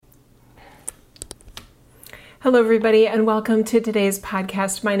Hello, everybody, and welcome to today's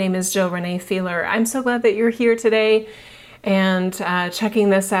podcast. My name is Jill Renee Feeler. I'm so glad that you're here today and checking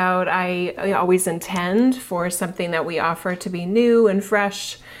this out. I always intend for something that we offer to be new and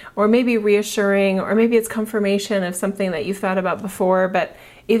fresh, or maybe reassuring, or maybe it's confirmation of something that you've thought about before. But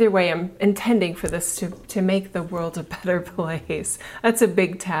either way, I'm intending for this to make the world a better place. That's a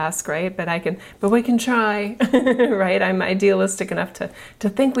big task, right? But we can try, right? I'm idealistic enough to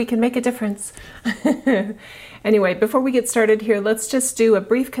think we can make a difference. Anyway, before we get started here, let's just do a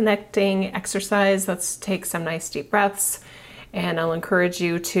brief connecting exercise. Let's take some nice deep breaths, and I'll encourage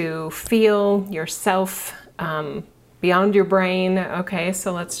you to feel yourself beyond your brain. Okay,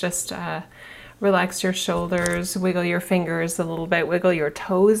 so let's just relax your shoulders, wiggle your fingers a little bit, wiggle your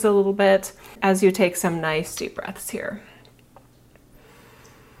toes a little bit as you take some nice deep breaths here.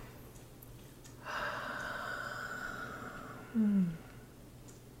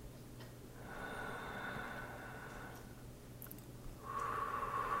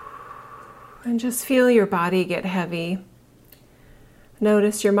 And just feel your body get heavy.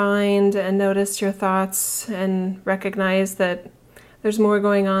 Notice your mind and notice your thoughts and recognize that there's more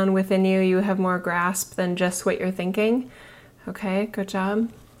going on within you. You have more grasp than just what you're thinking. Okay, good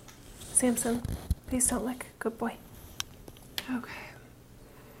job. Samson, please don't lick. Good boy. Okay.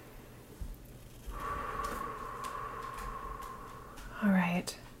 All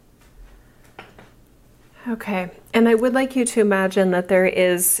right. Okay, and I would like you to imagine that there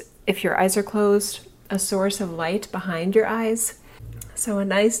is, if your eyes are closed, a source of light behind your eyes. So a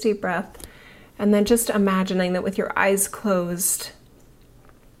nice deep breath, and then just imagining that with your eyes closed,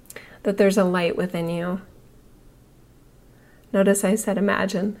 that there's a light within you. Notice I said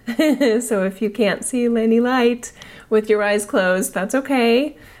imagine. So if you can't see any light with your eyes closed, that's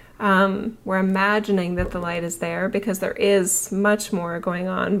okay. We're imagining that the light is there because there is much more going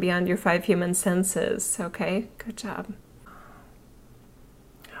on beyond your 5 human senses. Okay, good job.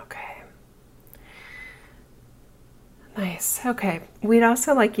 Okay. Nice. Okay. We'd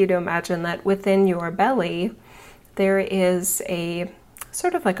also like you to imagine that within your belly, there is a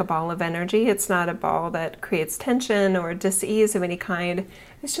sort of like a ball of energy. It's not a ball that creates tension or dis-ease of any kind.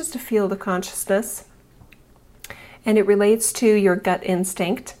 It's just a field of consciousness. And it relates to your gut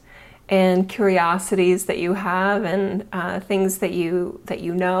instinct and curiosities that you have, and things that you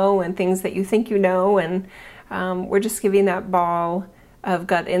know, and things that you think you know. And we're just giving that ball of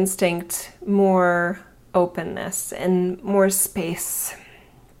gut instinct more openness and more space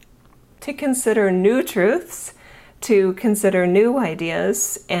to consider new truths, to consider new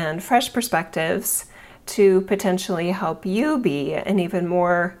ideas and fresh perspectives, to potentially help you be an even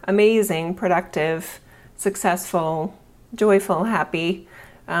more amazing, productive, successful, joyful, happy,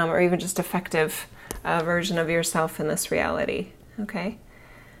 or even just effective version of yourself in this reality. Okay?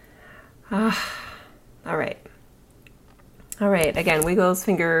 All right. All right. Again, wiggle those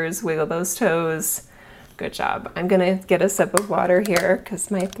fingers, wiggle those toes. Good job. I'm going to get a sip of water here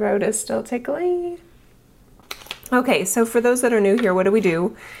because my throat is still tickling. Okay, so for those that are new here, what do we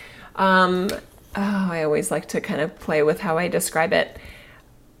do? I always like to kind of play with how I describe it.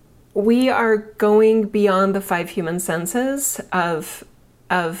 We are going beyond the 5 human senses of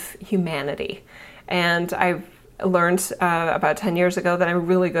humanity. And I've learned about 10 years ago that I'm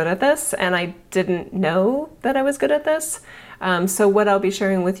really good at this, and I didn't know that I was good at this. So what I'll be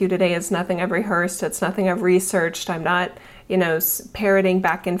sharing with you today is nothing I've rehearsed. It's nothing I've researched. I'm not, parroting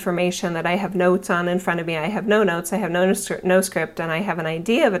back information that I have notes on in front of me. I have no notes. I have no script, and I have an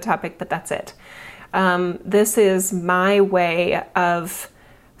idea of a topic, but that's it. This is my way of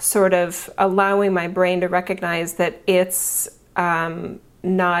sort of allowing my brain to recognize that it's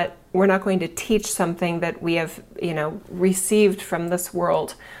we're not going to teach something that we have, received from this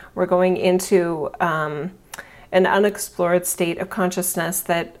world. We're going into an unexplored state of consciousness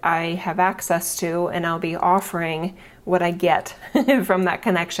that I have access to, and I'll be offering what I get from that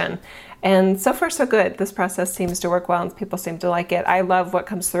connection. And so far, so good. This process seems to work well, and people seem to like it. I love what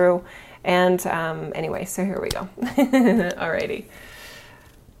comes through. And anyway, so here we go. Alrighty.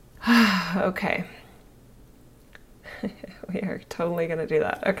 Okay. We are totally going to do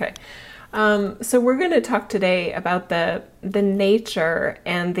that. Okay. So we're going to talk today about the nature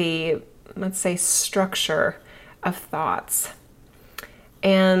and the, let's say, structure of thoughts.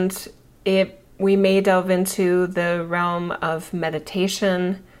 And we may delve into the realm of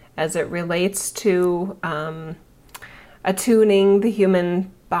meditation as it relates to attuning the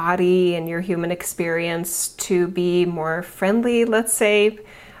human body and your human experience to be more friendly, let's say,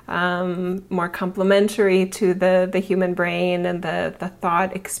 more complementary to the human brain and the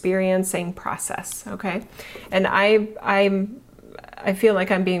thought experiencing process. Okay, and I'm I feel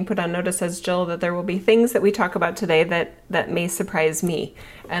like I'm being put on notice as Jill that there will be things that we talk about today that may surprise me.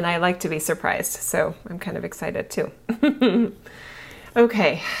 And I like to be surprised, so I'm kind of excited too.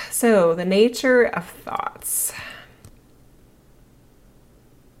 Okay, so the nature of thoughts.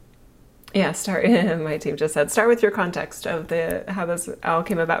 Yeah, my team just said, start with your context of how this all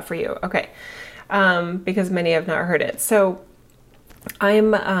came about for you. Okay, because many have not heard it. So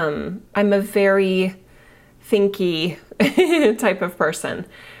I'm a very thinky type of person.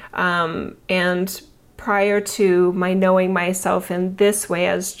 And prior to my knowing myself in this way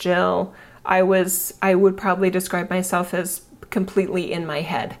as Jill, I would probably describe myself as completely in my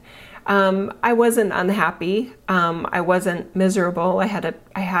head. I wasn't unhappy. I wasn't miserable. I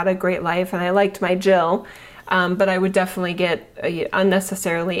had a great life and I liked my Jill. But I would definitely get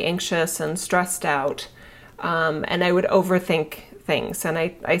unnecessarily anxious and stressed out. And I would overthink things. And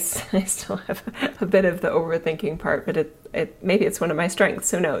I still have a bit of the overthinking part, but maybe it's one of my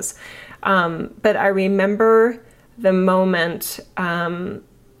strengths, who knows? But I remember the moment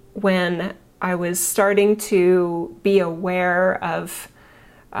when I was starting to be aware of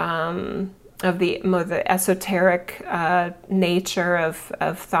the esoteric nature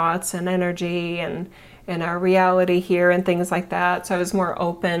of thoughts and energy and our reality here and things like that. So I was more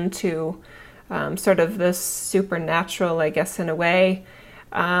open to sort of this supernatural, I guess, in a way.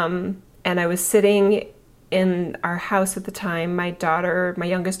 And I was sitting in our house at the time. My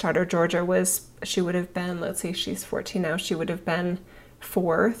youngest daughter, Georgia, she would have been, let's see, she's 14 now. She would have been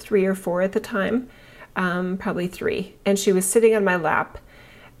 3 or 4 at the time, probably 3. And she was sitting on my lap,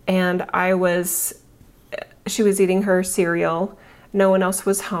 and she was eating her cereal. No one else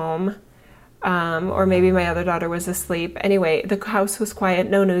was home. Or maybe my other daughter was asleep. Anyway, the house was quiet.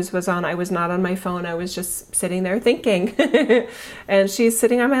 No news was on. I was not on my phone. I was just sitting there thinking. And she's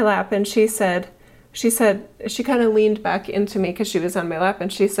sitting on my lap, and she kind of leaned back into me because she was on my lap,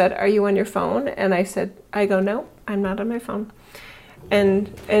 and she said, "Are you on your phone?" And I go, "No, I'm not on my phone."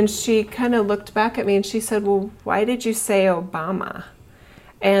 And she kind of looked back at me and she said, "Well, why did you say Obama?"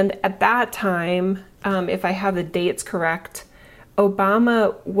 And at that time, if I have the dates correct,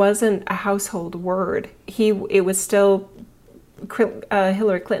 Obama wasn't a household word. It was still,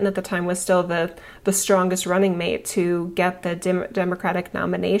 Hillary Clinton at the time was still the strongest running mate to get the Democratic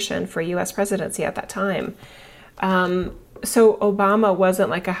nomination for U.S. presidency at that time. So Obama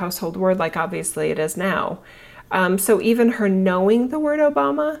wasn't like a household word like obviously it is now. So even her knowing the word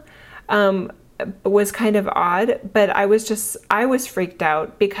Obama was kind of odd, but I was freaked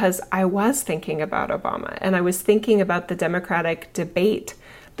out because I was thinking about Obama, and I was thinking about the Democratic debate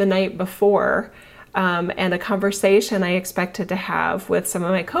the night before, and a conversation I expected to have with some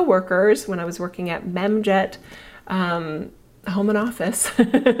of my coworkers when I was working at Memjet, Home and Office,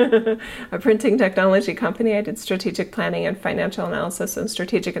 a printing technology company. I did strategic planning and financial analysis and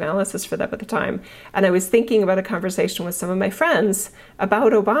strategic analysis for them at the time. And I was thinking about a conversation with some of my friends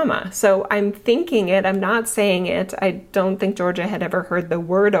about Obama. So I'm thinking it, I'm not saying it. I don't think Georgia had ever heard the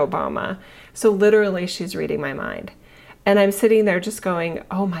word Obama. So literally she's reading my mind. And I'm sitting there just going,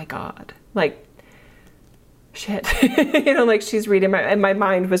 oh my God, like, shit, like she's reading and my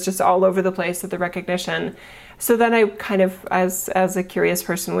mind was just all over the place with the recognition. So then I kind of, as a curious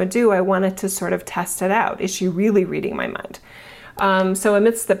person would do, I wanted to sort of test it out. Is she really reading my mind? So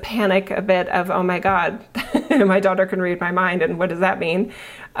amidst the panic a bit of, oh my God, my daughter can read my mind, and what does that mean?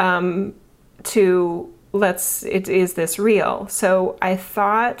 Is this real? So I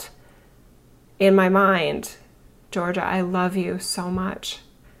thought in my mind, Georgia, I love you so much.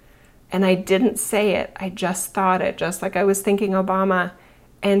 And I didn't say it. I just thought it, just like I was thinking Obama.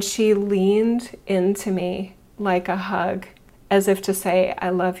 And she leaned into me like a hug, as if to say, I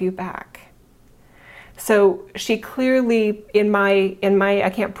love you back. So she clearly,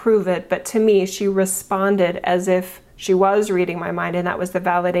 I can't prove it, but to me, she responded as if she was reading my mind, and that was the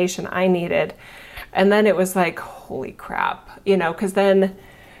validation I needed. And then it was like, holy crap, because then,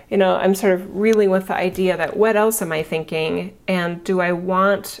 I'm sort of reeling with the idea that what else am I thinking? And do I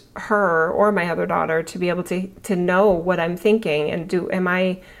want her or my other daughter to be able to know what I'm thinking? And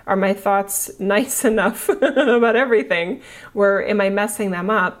are my thoughts nice enough about everything? Or am I messing them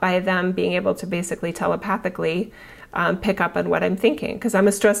up by them being able to basically telepathically pick up on what I'm thinking? Because I'm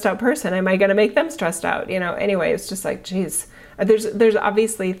a stressed out person. Am I going to make them stressed out? Anyway, it's just like, geez. There's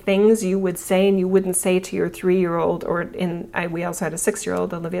obviously things you would say and you wouldn't say to your 3-year-old, we also had a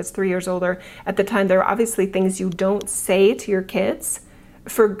 6-year-old, Olivia's 3 years older. At the time, there are obviously things you don't say to your kids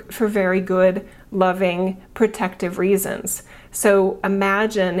for very good, loving, protective reasons. So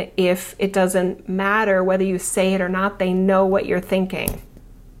imagine if it doesn't matter whether you say it or not, they know what you're thinking,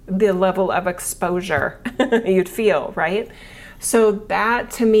 the level of exposure you'd feel, right? So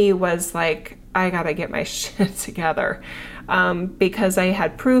that to me was like, I gotta get my shit together, because I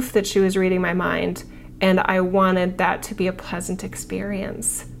had proof that she was reading my mind, and I wanted that to be a pleasant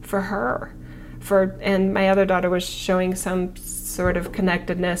experience for her. And my other daughter was showing some sort of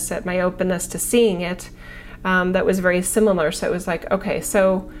connectedness at my openness to seeing it, that was very similar. So it was like, okay,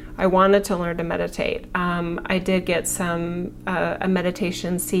 so I wanted to learn to meditate. I did get a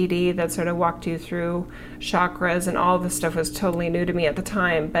meditation CD that sort of walked you through chakras, and all this stuff was totally new to me at the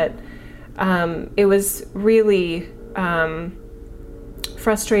time. But it was really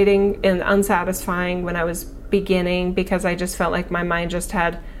frustrating and unsatisfying when I was beginning, because I just felt like my mind just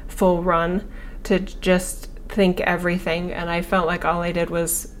had full run to just think everything, and I felt like all I did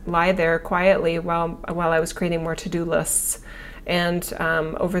was lie there quietly while I was creating more to-do lists and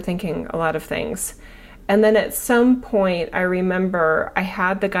overthinking a lot of things. And then at some point, I remember I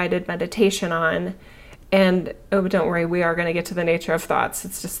had the guided meditation on, and oh, don't worry, we are going to get to the nature of thoughts.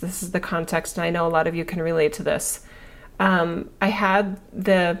 It's just, this is the context, and I know a lot of you can relate to this. I had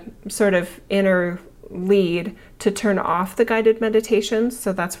the sort of inner lead to turn off the guided meditations,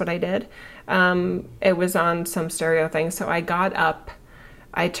 so that's what I did. It was on some stereo thing, so I got up,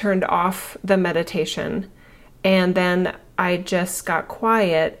 I turned off the meditation, and then I just got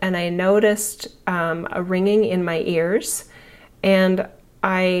quiet, and I noticed a ringing in my ears, and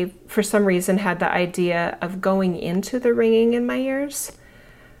I, for some reason, had the idea of going into the ringing in my ears.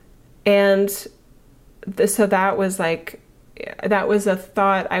 And so that was like, that was a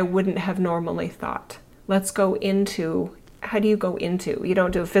thought I wouldn't have normally thought. Let's go into, how do you go into? You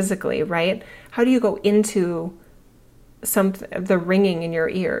don't do it physically, right? How do you go into the ringing in your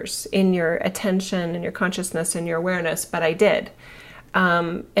ears, in your attention and your consciousness and your awareness? But I did.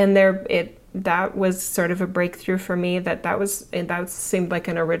 And that was sort of a breakthrough for me, that seemed like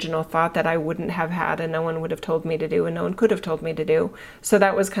an original thought that I wouldn't have had, and no one would have told me to do, and no one could have told me to do. So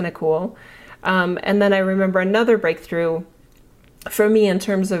that was kind of cool. And then I remember another breakthrough for me in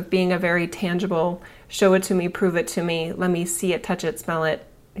terms of being a very tangible, show it to me, prove it to me, let me see it, touch it, smell it,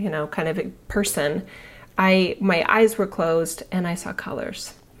 kind of a person. My eyes were closed and I saw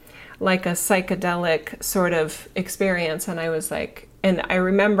colors, like a psychedelic sort of experience. And I was like, and I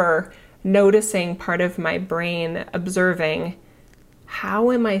remember noticing part of my brain observing, how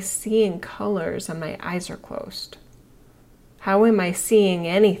am I seeing colors and my eyes are closed? How am I seeing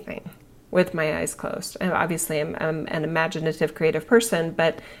anything with my eyes closed? And obviously I'm an imaginative, creative person,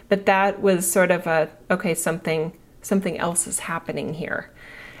 but that was sort of okay, something else is happening here.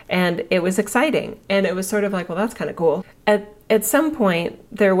 And it was exciting. And it was sort of like, well, that's kind of cool. At some point,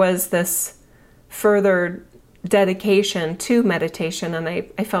 there was this further dedication to meditation, and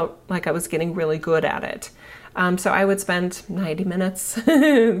I felt like I was getting really good at it. So I would spend 90 minutes,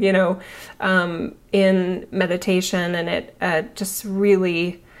 in meditation, and it just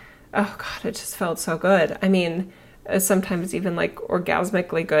really, oh God, it just felt so good. I mean, sometimes even like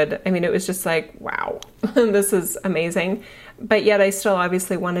orgasmically good. I mean, it was just like, wow, this is amazing. But yet I still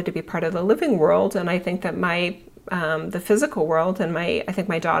obviously wanted to be part of the living world. And I think that the physical world and I think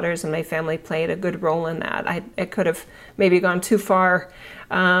my daughters and my family played a good role in that. I could have maybe gone too far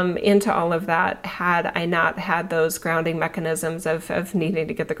into all of that had I not had those grounding mechanisms of needing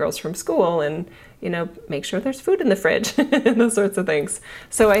to get the girls from school and, make sure there's food in the fridge and those sorts of things.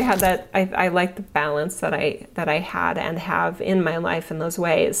 So I had that, I like the balance that I had and have in my life in those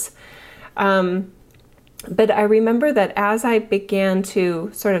ways. But I remember that as I began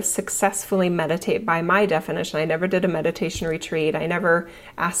to sort of successfully meditate by my definition, I never did a meditation retreat. I never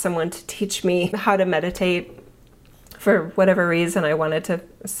asked someone to teach me how to meditate. For whatever reason, I wanted to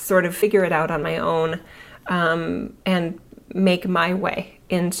sort of figure it out on my own and make my way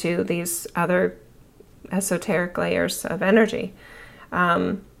into these other esoteric layers of energy.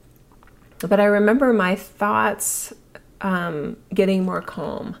 But I remember my thoughts getting more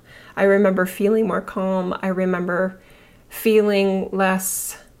calm. I remember feeling more calm. I remember feeling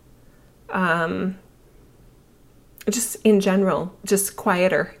less, just in general, just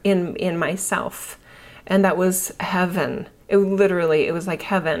quieter in myself. And that was heaven. It was like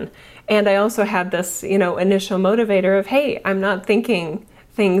heaven. And I also had this, initial motivator of, hey, I'm not thinking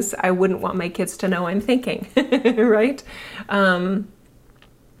things I wouldn't want my kids to know I'm thinking, right?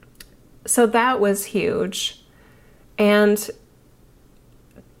 So that was huge. And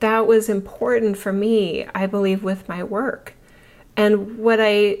that was important for me, I believe, with my work. And what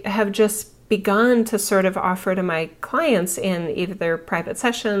I have just begun to sort of offer to my clients in either their private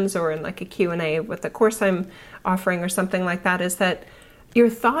sessions or in like a Q&A with the course I'm offering or something like that is that your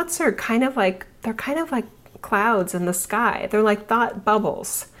thoughts are kind of like clouds in the sky. They're like thought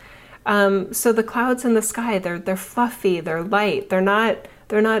bubbles. So the clouds in the sky, they're fluffy, they're light, they're not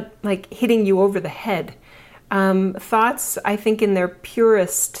like hitting you over the head. Thoughts, I think in their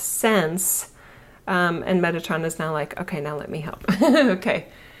purest sense, and Metatron is now like, okay, now let me help. Okay.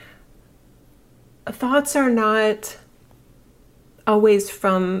 Thoughts are not always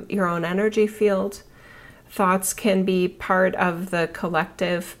from your own energy field. Thoughts can be part of the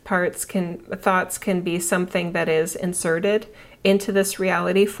collective. Thoughts can be something that is inserted into this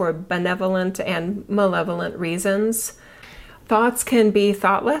reality for benevolent and malevolent reasons. Thoughts can be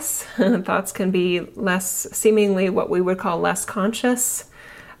thoughtless. Thoughts can be seemingly what we would call less conscious,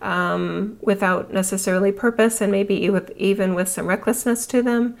 without necessarily purpose, and maybe even with some recklessness to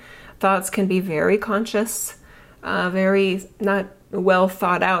them. Thoughts can be very conscious, very not well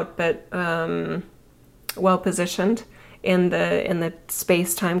thought out, but well positioned in the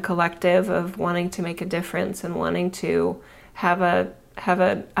space-time collective of wanting to make a difference and wanting to have an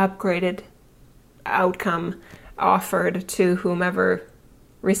upgraded outcome offered to whomever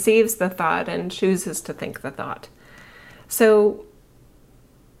receives the thought and chooses to think the thought. So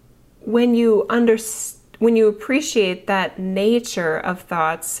when you appreciate that nature of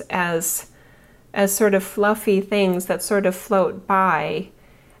thoughts as sort of fluffy things that sort of float by,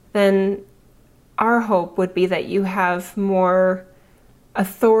 then our hope would be that you have more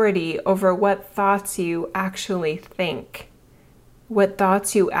authority over what thoughts you actually think, what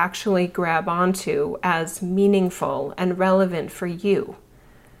thoughts you actually grab onto as meaningful and relevant for you.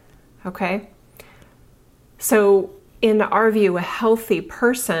 Okay? So in our view, a healthy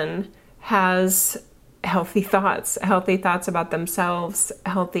person has healthy thoughts about themselves,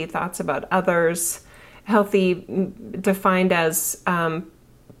 healthy thoughts about others, healthy defined as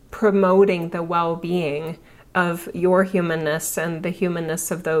promoting the well-being of your humanness and the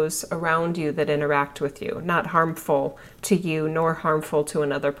humanness of those around you that interact with you, not harmful to you nor harmful to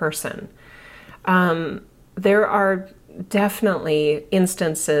another person. There are definitely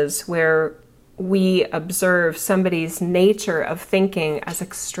instances where we observe somebody's nature of thinking as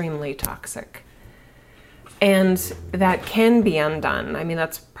extremely toxic. And that can be undone. I mean,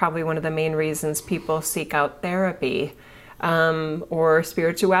 that's probably one of the main reasons people seek out therapy, or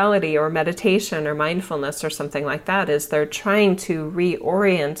spirituality or meditation or mindfulness or something like that, is they're trying to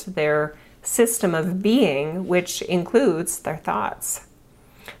reorient their system of being, which includes their thoughts.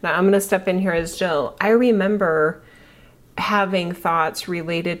 Now, I'm going to step in here as Jill. I remember having thoughts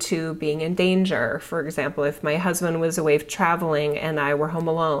related to being in danger. For example, if my husband was away traveling and I were home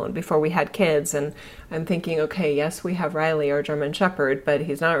alone before we had kids, and I'm thinking, okay, yes, we have Riley, our German Shepherd, but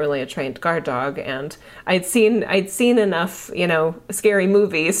he's not really a trained guard dog. And I'd seen enough, scary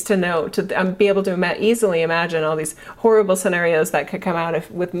movies to be able to easily imagine all these horrible scenarios that could come out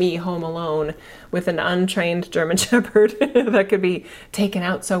with me home alone with an untrained German Shepherd that could be taken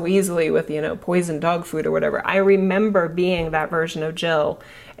out so easily with, poisoned dog food or whatever. I remember being that version of Jill.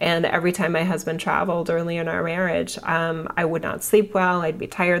 And every time my husband traveled early in our marriage, I would not sleep well. I'd be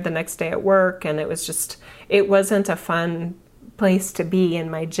tired the next day at work. And it wasn't a fun place to be in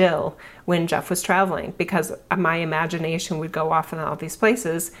my Jill when Jeff was traveling, because my imagination would go off in all these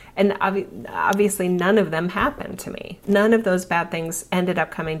places. And obviously none of them happened to me. None of those bad things ended up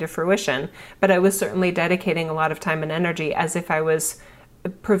coming to fruition. But I was certainly dedicating a lot of time and energy as if I was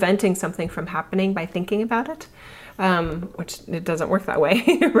preventing something from happening by thinking about it. Which it doesn't work that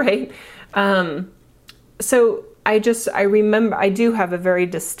way, right? So I remember I do have a very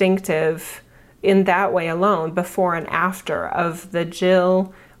distinctive, in that way alone, before and after of the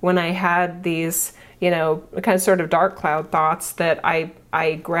Jill when I had these, kind of sort of dark cloud thoughts that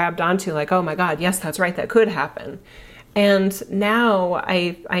I grabbed onto, like, oh my God, yes, that's right, that could happen. And now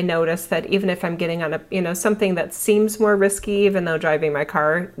I notice that even if I'm getting on something that seems more risky, even though driving my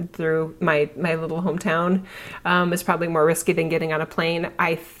car through my little hometown is probably more risky than getting on a plane,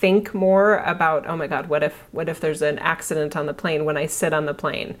 I think more about, oh my God, what if there's an accident on the plane when I sit on the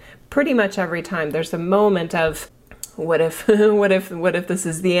plane? Pretty much every time there's a moment of, what if this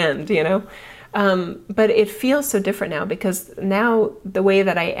is the end, But it feels so different now, because now the way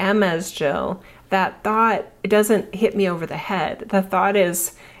that I am as Jill, that thought, it doesn't hit me over the head. The thought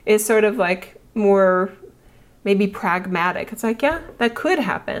is sort of like more maybe pragmatic. It's like, yeah, that could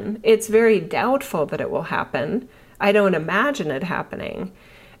happen. It's very doubtful that it will happen. I don't imagine it happening.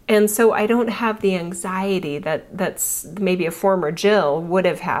 And so I don't have the anxiety that's maybe a former Jill would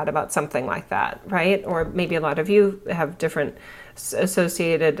have had about something like that, right? Or maybe a lot of you have different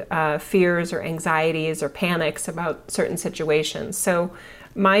associated fears or anxieties or panics about certain situations. So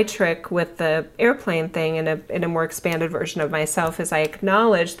my trick with the airplane thing in a more expanded version of myself is I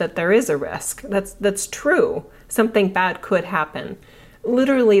acknowledge that there is a risk. That's true. Something bad could happen.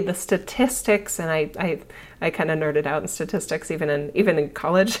 literally the statistics, and I kind of nerded out in statistics even in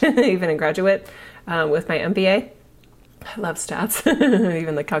college, even in graduate with my MBA. I love stats,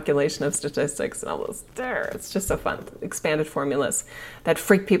 even the calculation of statistics and all those. It's just so fun. Expanded formulas that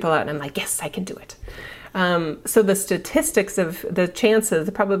freak people out, and I'm like, yes, I can do it. So the statistics of the chances,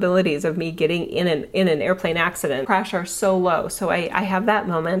 the probabilities of me getting in an airplane accident crash are so low. So I have that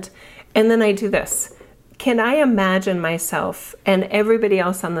moment, and then I do this. Can I imagine myself and everybody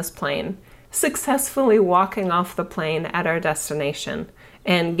else on this plane successfully walking off the plane at our destination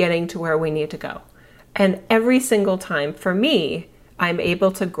and getting to where we need to go? And every single time, for me, I'm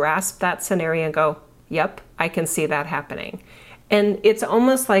able to grasp that scenario and go, yep, I can see that happening. And it's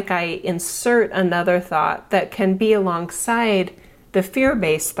almost like I insert another thought that can be alongside the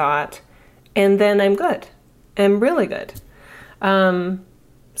fear-based thought, and then I'm good. I'm really good.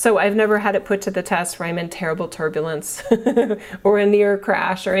 So I've never had it put to the test where I'm in terrible turbulence or a near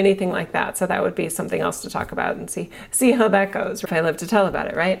crash or anything like that. So that would be something else to talk about and see how that goes if I live to tell about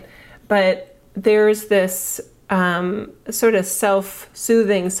it, right? But there's this sort of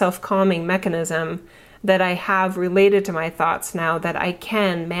self-soothing, self-calming mechanism that I have related to my thoughts now that I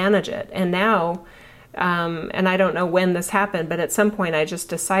can manage it. And now, and I don't know when this happened, but at some point I just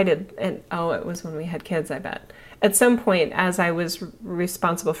decided, and it was when we had kids, I bet. At some point, as I was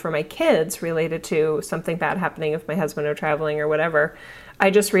responsible for my kids related to something bad happening if my husband are traveling or whatever,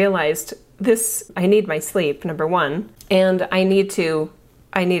 I just realized I need my sleep, number one, and I need to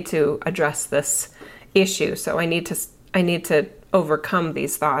address this issue. So I need to overcome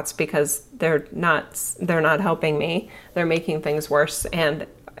these thoughts because they're not helping me. They're making things worse. And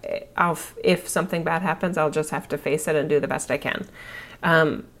if something bad happens, I'll just have to face it and do the best I can.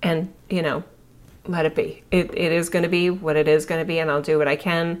 And let it be. It is going to be what it is going to be, and I'll do what I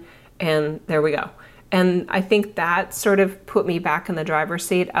can. And there we go. And I think that sort of put me back in the driver's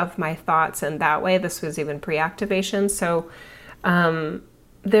seat of my thoughts. And that way, this was even pre-activation. So,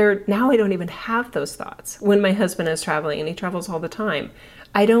 now I don't even have those thoughts when my husband is traveling, and he travels all the time.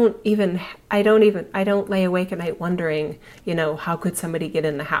 I don't lay awake at night wondering, how could somebody get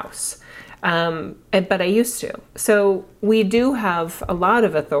in the house? But I used to. So we do have a lot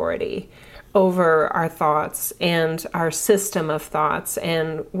of authority over our thoughts and our system of thoughts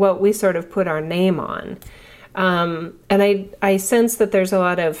and what we sort of put our name on. And I sense that there's a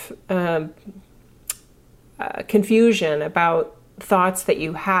lot of confusion about thoughts that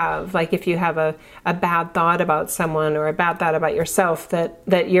you have, like if you have a bad thought about someone or a bad thought about yourself,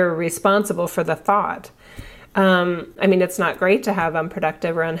 that you're responsible for the thought. It's not great to have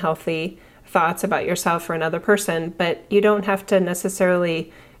unproductive or unhealthy thoughts about yourself or another person, but you don't have to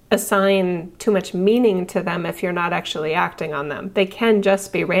necessarily assign too much meaning to them if you're not actually acting on them. They can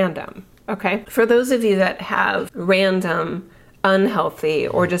just be random, okay? For those of you that have random, unhealthy,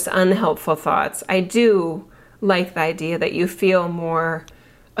 or just unhelpful thoughts, I do like the idea that you feel more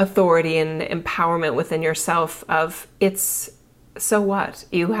authority and empowerment within yourself of so what?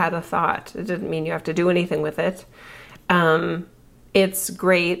 You had a thought. It didn't mean you have to do anything with it. It's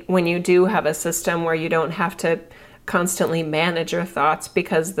great when you do have a system where you don't have to constantly manage your thoughts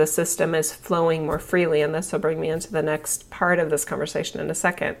because the system is flowing more freely. And this will bring me into the next part of this conversation in a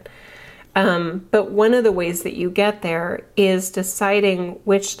second. But one of the ways that you get there is deciding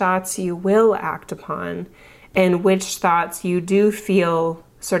which thoughts you will act upon and which thoughts you do feel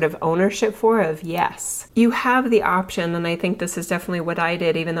sort of ownership for of yes. You have the option, and I think this is definitely what I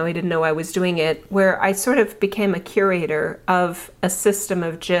did, even though I didn't know I was doing it, where I sort of became a curator of a system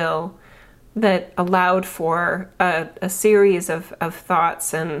of Jill that allowed for a series of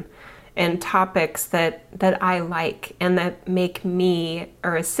thoughts and topics that I like and that make me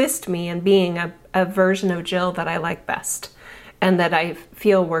or assist me in being a version of Jill that I like best and that I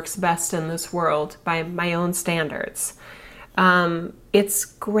feel works best in this world by my own standards. It's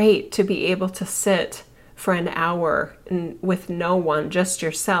great to be able to sit for an hour with no one, just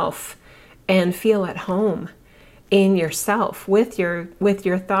yourself, and feel at home in yourself with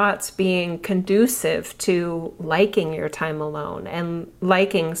your thoughts being conducive to liking your time alone and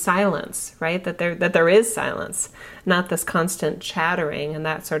liking silence, right? That there is silence, not this constant chattering and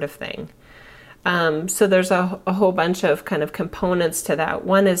that sort of thing. So there's a whole bunch of kind of components to that.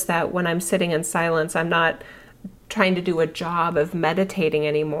 One is that when I'm sitting in silence, I'm not trying to do a job of meditating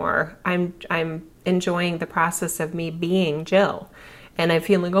anymore. I'm enjoying the process of me being Jill, and I'm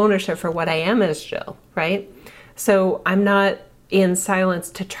feeling ownership for what I am as Jill, right? So I'm not in silence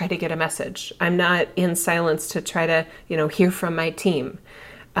to try to get a message. I'm not in silence to try to, hear from my team.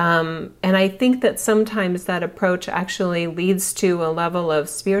 And I think that sometimes that approach actually leads to a level of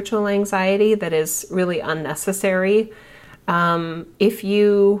spiritual anxiety that is really unnecessary. If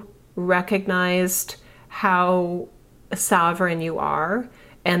you recognized how sovereign you are,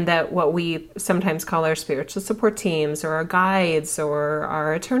 and that what we sometimes call our spiritual support teams or our guides or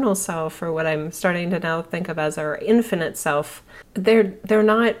our eternal self, or what I'm starting to now think of as our infinite self, they're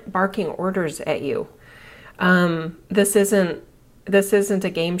not barking orders at you. This isn't a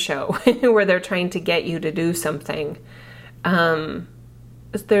game show where they're trying to get you to do something.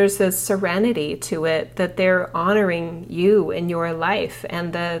 There's a serenity to it, that they're honoring you in your life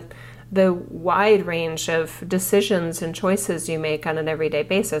and the wide range of decisions and choices you make on an everyday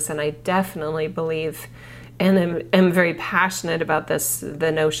basis. And I definitely believe and am very passionate about this,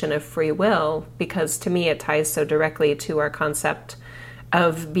 the notion of free will, because to me it ties so directly to our concept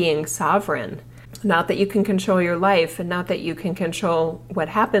of being sovereign. Not that you can control your life, and not that you can control what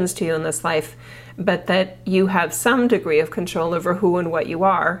happens to you in this life, but that you have some degree of control over who and what you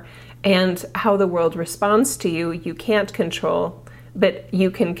are, and how the world responds to you, you can't control, but you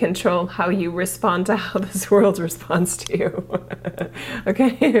can control how you respond to how this world responds to you.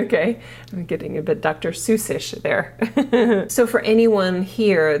 Okay. I'm getting a bit Dr. Seussish there. So for anyone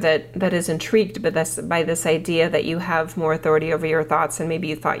here that is intrigued by this idea that you have more authority over your thoughts than maybe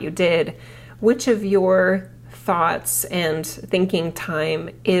you thought you did, which of your thoughts and thinking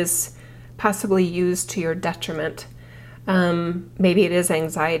time is possibly used to your detriment? Maybe it is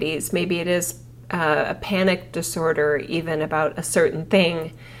anxieties, maybe it is a panic disorder even about a certain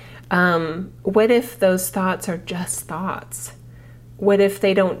thing. What if those thoughts are just thoughts? What if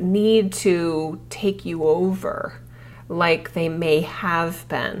they don't need to take you over like they may have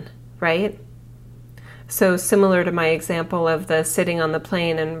been, right? So similar to my example of the sitting on the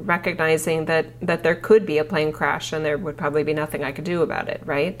plane and recognizing that there could be a plane crash and there would probably be nothing I could do about it,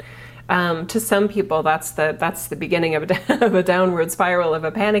 right? To some people, that's the beginning of a downward spiral of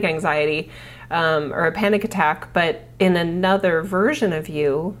a panic anxiety or a panic attack. But in another version of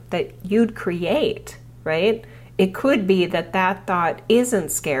you that you'd create, right? It could be that thought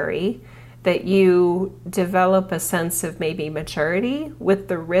isn't scary, that you develop a sense of maybe maturity with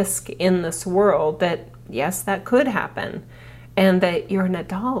the risk in this world that, yes, that could happen, and that you're an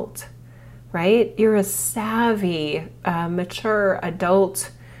adult, right? You're a savvy, mature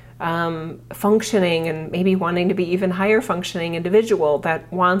adult, functioning and maybe wanting to be even higher functioning individual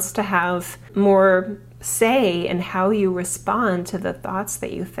that wants to have more say in how you respond to the thoughts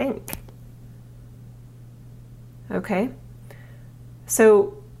that you think. Okay?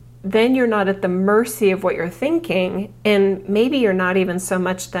 So then you're not at the mercy of what you're thinking, and maybe you're not even so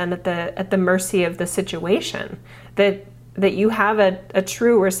much then at the mercy of the situation, that you have a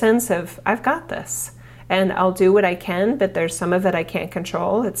truer sense of, I've got this. And I'll do what I can, but there's some of it I can't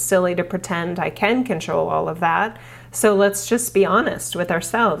control. It's silly to pretend I can control all of that. So let's just be honest with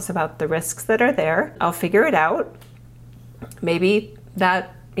ourselves about the risks that are there. I'll figure it out. Maybe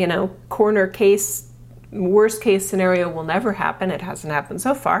that, corner case, worst case scenario will never happen. It hasn't happened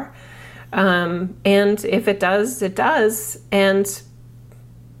so far. And if it does, it does. And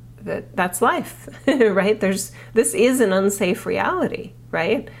that's life, right? This is an unsafe reality,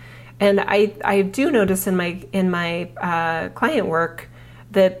 right? And I do notice in my client work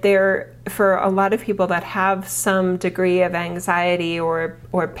that for a lot of people that have some degree of anxiety or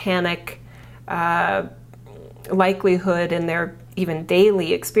panic likelihood in their even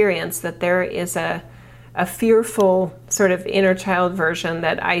daily experience, that there is a fearful sort of inner child version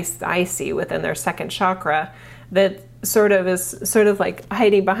that I see within their second chakra that is like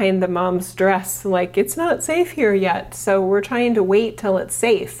hiding behind the mom's dress, like it's not safe here yet, so we're trying to wait till it's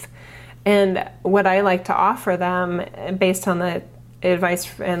safe. And what I like to offer them, based on the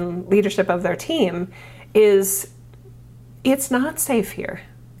advice and leadership of their team, is it's not safe here.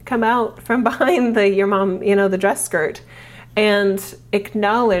 Come out from behind your mom, the dress skirt, and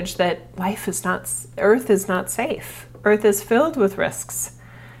acknowledge that Earth is not safe. Earth is filled with risks,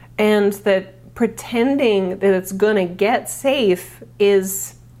 and that pretending that it's gonna get safe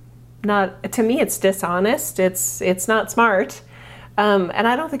is not, to me, it's dishonest. It's not smart. And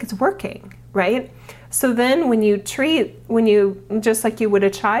I don't think it's working, right? So then when you just like you would a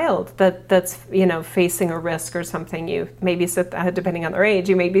child that's facing a risk or something, you maybe depending on their age,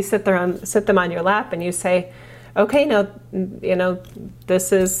 you maybe sit them on your lap and you say, okay, now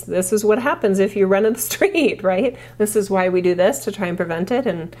this is what happens if you run in the street, right? This is why we do this, to try and prevent it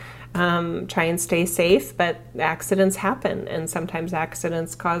and try and stay safe. But accidents happen, and sometimes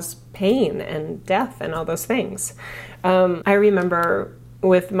accidents cause pain and death and all those things. I remember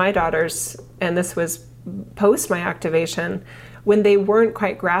with my daughters, and this was post my activation, when they weren't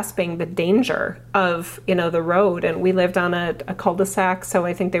quite grasping the danger of, the road. And we lived on a cul-de-sac, so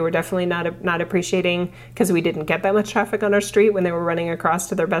I think they were definitely not appreciating, because we didn't get that much traffic on our street when they were running across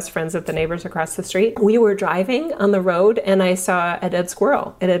to their best friends at the neighbors across the street. We were driving on the road and I saw a dead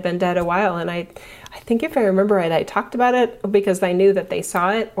squirrel. It had been dead a while, and I think if I remember right, I talked about it because I knew that they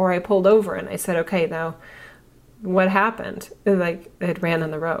saw it, or I pulled over and I said, okay, now what happened? Like, it ran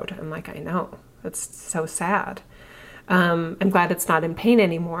on the road. I'm like, I know, that's so sad. I'm glad it's not in pain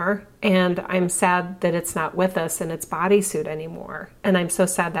anymore, and I'm sad that it's not with us in its bodysuit anymore. And I'm so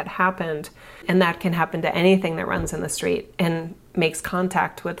sad that happened, and that can happen to anything that runs in the street and makes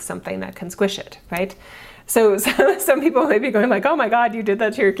contact with something that can squish it, right? So some people might be going like, oh my God, you did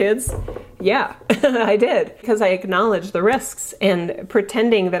that to your kids? Yeah, I did, because I acknowledge the risks, and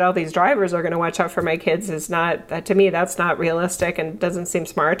pretending that all these drivers are going to watch out for my kids is not, to me, that's not realistic and doesn't seem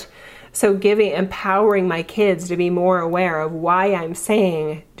smart. So empowering my kids to be more aware of why I'm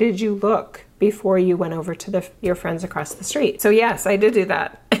saying, did you look before you went over to your friends across the street? So yes, I did do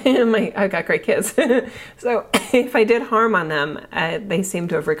that. I've got great kids. So if I did harm on them, they seem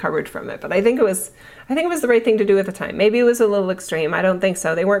to have recovered from it. But I think it was the right thing to do at the time. Maybe it was a little extreme. I don't think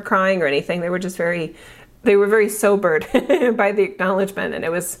so. They weren't crying or anything. They were just very sobered by the acknowledgement,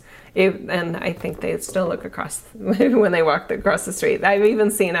 and I think they still look across when they walk across the street. I've even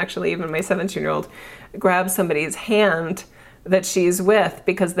seen, actually, even my 17-year-old grab somebody's hand that she's with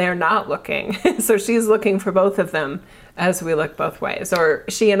because they're not looking. So she's looking for both of them as we look both ways. Or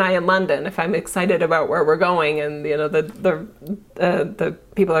she and I in London, if I'm excited about where we're going and the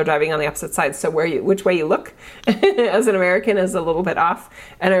people are driving on the opposite side, so which way you look as an American is a little bit off.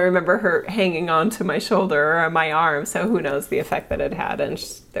 And I remember her hanging on to my shoulder or my arm, so who knows the effect that it had, and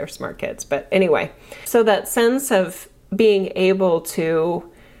they're smart kids. But anyway, so that sense of being able to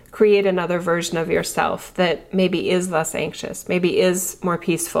create another version of yourself that maybe is less anxious, maybe is more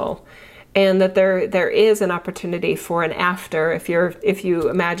peaceful, and that there is an opportunity for an after if you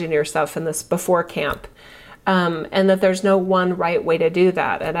imagine yourself in this before camp, and that there's no one right way to do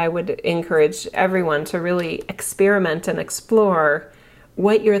that. And I would encourage everyone to really experiment and explore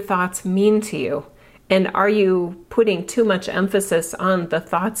what your thoughts mean to you. And are you putting too much emphasis on the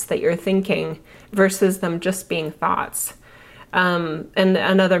thoughts that you're thinking versus them just being thoughts? And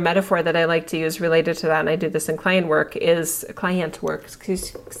another metaphor that I like to use related to that, and I do this in client work, is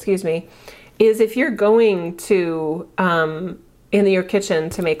if you're going to, in your kitchen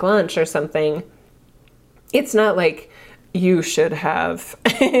to make lunch or something, it's not like you should have,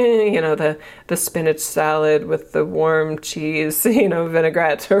 the spinach salad with the warm cheese,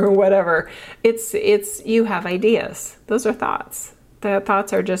 vinaigrette or whatever. It's you have ideas. Those are thoughts. The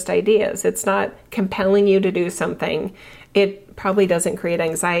thoughts are just ideas. It's not compelling you to do something. It probably doesn't create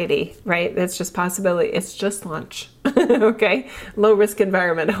anxiety, right? It's just possibility. It's just lunch, okay? Low risk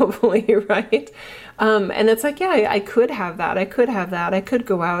environment, hopefully, right? And it's like, yeah, I could have that. I could have that. I could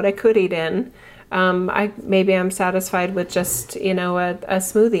go out. I could eat in. Maybe I'm satisfied with just, a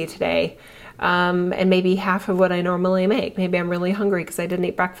smoothie today. And maybe half of what I normally make. Maybe I'm really hungry because I didn't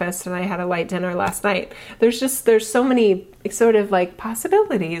eat breakfast and I had a light dinner last night. There's so many sort of like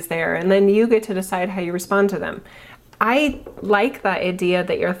possibilities there, and then you get to decide how you respond to them. I like the idea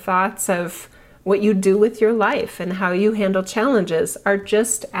that your thoughts of what you do with your life and how you handle challenges are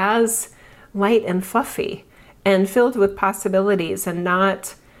just as light and fluffy and filled with possibilities, and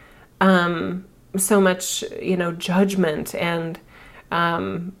not so much, judgment. And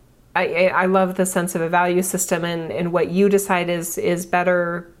I love the sense of a value system and what you decide is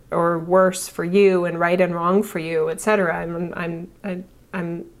better or worse for you, and right and wrong for you, etc.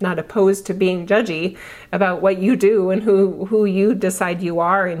 I'm not opposed to being judgy about what you do and who you decide you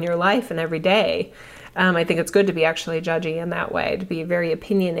are in your life and every day. I think it's good to be actually judgy in that way, to be very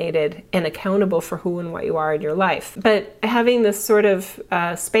opinionated and accountable for who and what you are in your life. But having this sort of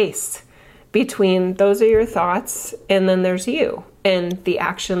space between those are your thoughts and then there's you and the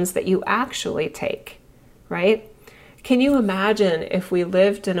actions that you actually take, right? Can you imagine if we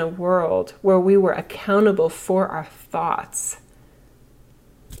lived in a world where we were accountable for our thoughts?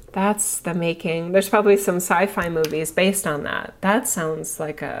 That's the making. There's probably some sci-fi movies based on that. That sounds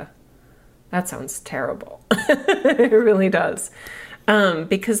terrible. It really does.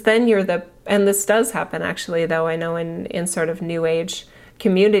 Because then and this does happen actually, though, I know in sort of new age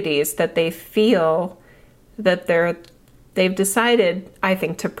communities, that they feel that they've decided, I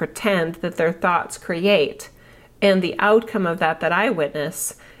think, to pretend that their thoughts create. And the outcome of that I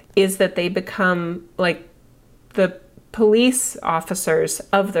witness is that they become like the police officers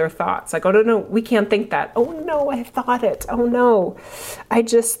of their thoughts. Like, oh, no, we can't think that. Oh, no, I thought it. Oh, no, I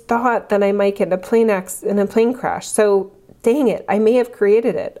just thought that I might get in a plane crash. So dang it, I may have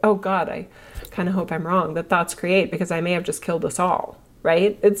created it. Oh God, I kind of hope I'm wrong that thoughts create, because I may have just killed us all,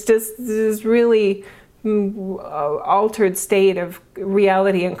 right? It's just this really altered state of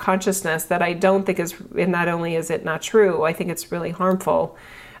reality and consciousness that I don't think is, and not only is it not true, I think it's really harmful.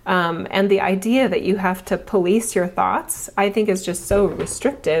 And the idea that you have to police your thoughts, I think, is just so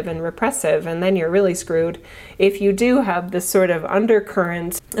restrictive and repressive, and then you're really screwed if you do have this sort of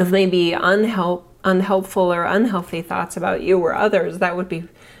undercurrent of maybe unhelpful or unhealthy thoughts about you or others. That would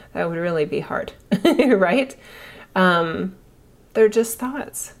really be hard, right? They're just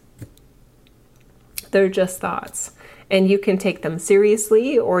thoughts. They're just thoughts. And you can take them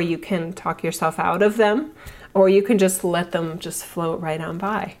seriously, or you can talk yourself out of them, or you can just let them just float right on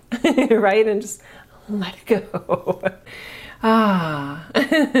by, right? And just let it go.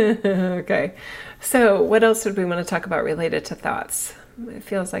 Okay. So what else did we want to talk about related to thoughts? It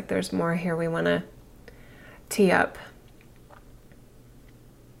feels like there's more here we want to tee up.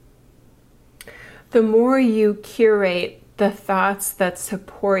 The more you curate the thoughts that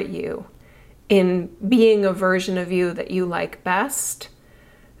support you in being a version of you that you like best,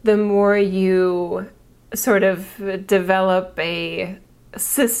 the more you sort of develop a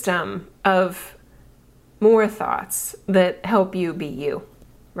system of more thoughts that help you be you,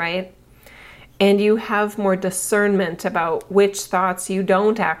 right? And you have more discernment about which thoughts you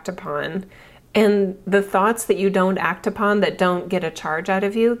don't act upon. And the thoughts that you don't act upon that don't get a charge out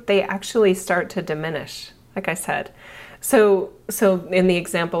of you, they actually start to diminish, like I said. So in the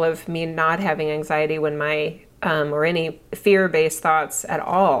example of me not having anxiety when my, or any fear-based thoughts at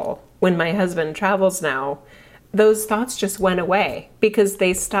all, when my husband travels now, those thoughts just went away because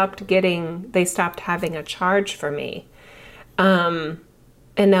they stopped having a charge for me. And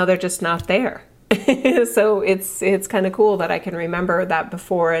now they're just not there. So it's kind of cool that I can remember that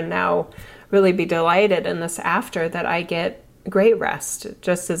before and now really be delighted in this after, that I get great rest,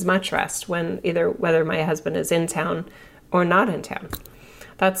 just as much rest whether my husband is in town or not in town.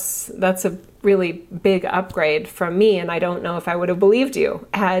 That's a really big upgrade from me, and I don't know if I would have believed you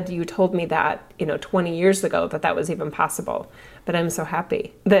had you told me that, 20 years ago, that was even possible. But I'm so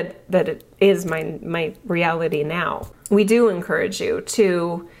happy that it is my reality now. We do encourage you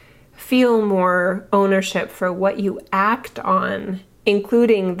to feel more ownership for what you act on,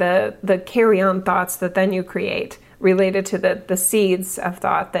 including the carry-on thoughts that then you create related to the seeds of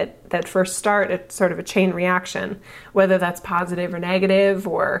thought that first start at sort of a chain reaction, whether that's positive or negative,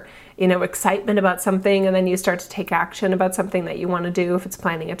 or excitement about something, and then you start to take action about something that you want to do, if it's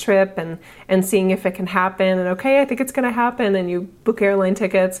planning a trip and seeing if it can happen, and okay, I think it's going to happen, and you book airline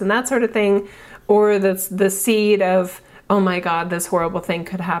tickets and that sort of thing, or the seed of, oh my God, this horrible thing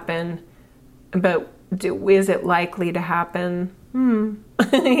could happen, but is it likely to happen?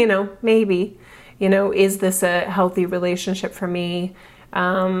 Maybe. Is this a healthy relationship for me?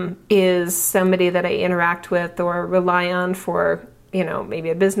 Is somebody that I interact with or rely on for, maybe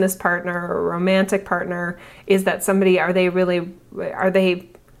a business partner or a romantic partner, is that somebody, are they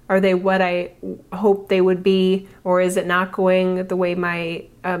what I hope they would be, or is it not going the way my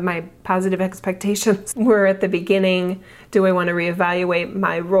positive expectations were at the beginning? Do I want to reevaluate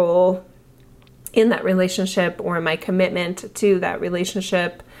my role in that relationship or my commitment to that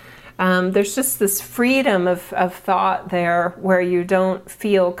relationship? There's just this freedom of thought there where you don't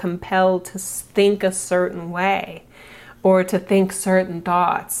feel compelled to think a certain way or to think certain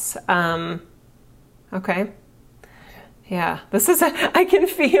thoughts. Okay. Yeah, this is, I can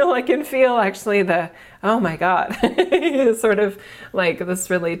feel actually oh my God, sort of like this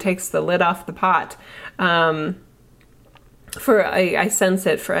really takes the lid off the pot. I sense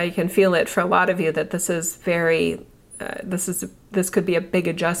it, I can feel it for a lot of you, that this is very, this could be a big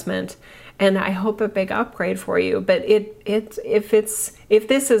adjustment, and I hope a big upgrade for you. But if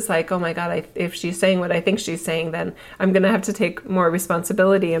this is like, oh my God, if she's saying what I think she's saying, then I'm going to have to take more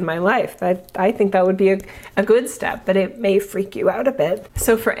responsibility in my life. I think that would be a good step, but it may freak you out a bit.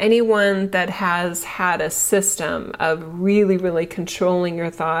 So for anyone that has had a system of really, really controlling your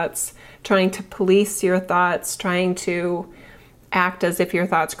thoughts, trying to police your thoughts, trying to act as if your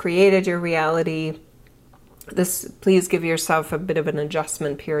thoughts created your reality, please give yourself a bit of an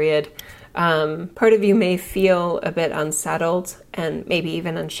adjustment period. Part of you may feel a bit unsettled and maybe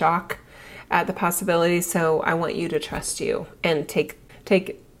even in shock at the possibility. So I want you to trust you and take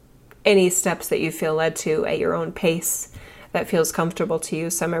any steps that you feel led to at your own pace that feels comfortable to you.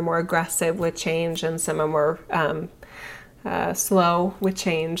 Some are more aggressive with change, and some are more slow with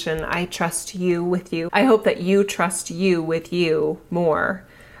change. And I trust you with you. I hope that you trust you with you more.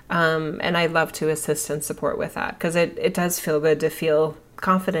 And I'd love to assist and support with that, because it does feel good to feel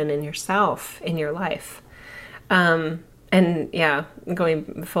confident in yourself, in your life. And And yeah,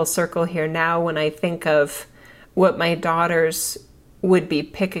 going full circle here now, when I think of what my daughters would be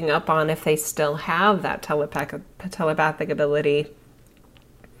picking up on if they still have that telepathic ability,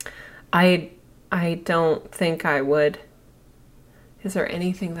 I don't think I would. Is there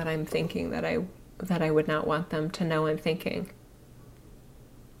anything that I'm thinking that I would not want them to know I'm thinking?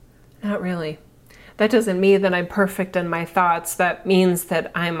 Not really. That doesn't mean that I'm perfect in my thoughts. That means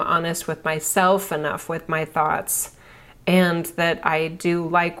that I'm honest with myself enough with my thoughts, and that I do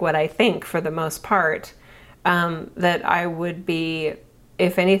like what I think for the most part. That I would be,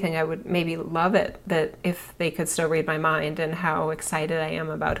 if anything, I would maybe love it that if they could still read my mind, and how excited I am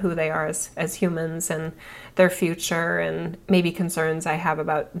about who they are as humans and their future, and maybe concerns I have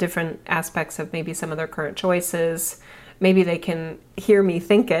about different aspects of maybe some of their current choices. Maybe they can hear me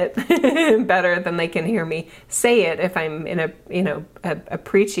think it better than they can hear me say it if I'm in a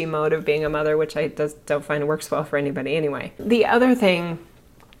preachy mode of being a mother, which I don't find works well for anybody anyway. The other thing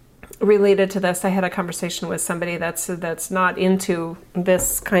related to this, I had a conversation with somebody that's not into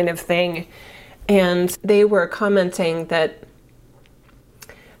this kind of thing, and they were commenting that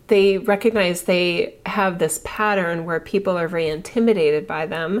they recognize they have this pattern where people are very intimidated by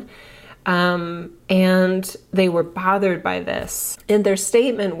them. And they were bothered by this. And their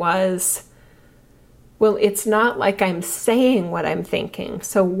statement was, well, it's not like I'm saying what I'm thinking.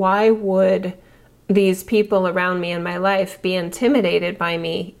 So why would these people around me in my life be intimidated by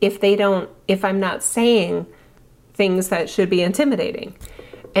me if I'm not saying things that should be intimidating?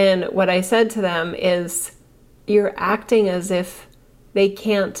 And what I said to them is, you're acting as if they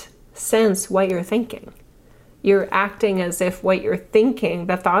can't sense what you're thinking. You're acting as if what you're thinking,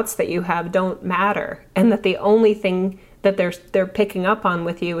 the thoughts that you have, don't matter, and that the only thing that they're picking up on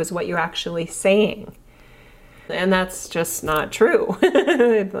with you is what you're actually saying. And that's just not true.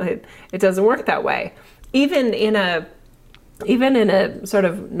 It doesn't work that way. Even in a sort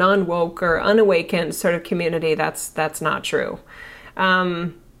of non-woke or unawakened sort of community, that's not true.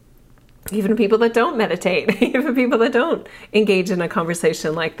 Even people that don't meditate, even people that don't engage in a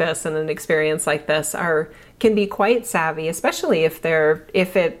conversation like this and an experience like this can be quite savvy, especially if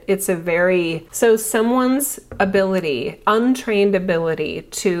it's a very, so someone's ability, untrained ability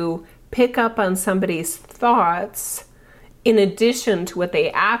to pick up on somebody's thoughts in addition to what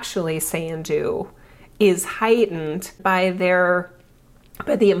they actually say and do is heightened by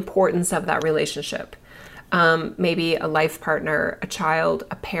the importance of that relationship. Maybe a life partner, a child,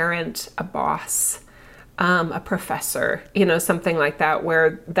 a parent, a boss, a professor, something like that,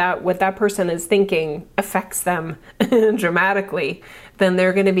 where what that person is thinking affects them dramatically. Then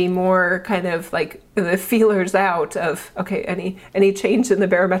they're going to be more kind of like the feelers out of, okay, any change in the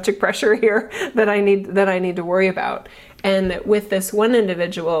barometric pressure here that I need to worry about. And with this one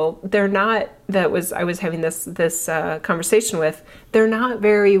individual, I was having this conversation with, they're not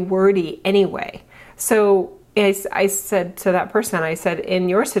very wordy anyway. So I said to that person, I said, in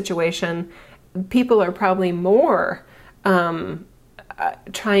your situation, people are probably more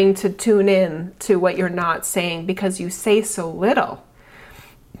trying to tune in to what you're not saying because you say so little.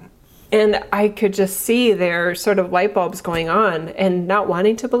 And I could just see their sort of light bulbs going on and not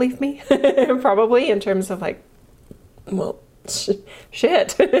wanting to believe me, probably, in terms of like, well,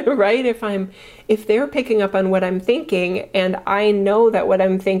 shit, right? If they're picking up on what I'm thinking, and I know that what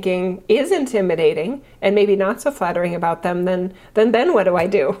I'm thinking is intimidating and maybe not so flattering about them, then what do I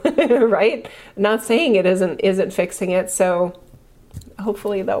do? Right? Not saying it isn't fixing it. So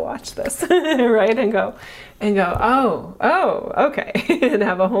hopefully they'll watch this, right? And go, oh, okay. And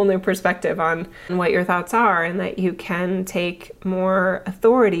have a whole new perspective on what your thoughts are, and that you can take more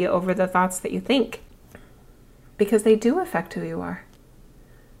authority over the thoughts that you think. Because they do affect who you are.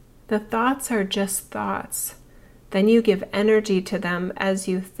 The thoughts are just thoughts. Then you give energy to them as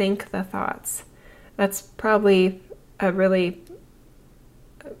you think the thoughts. That's probably a really,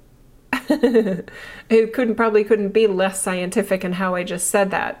 it couldn't be less scientific in how I just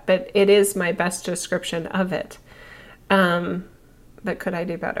said that, but it is my best description of it. But could I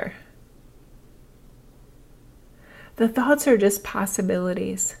do better? The thoughts are just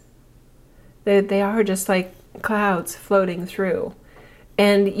possibilities. They are just like clouds floating through.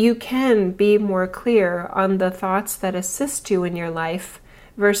 And you can be more clear on the thoughts that assist you in your life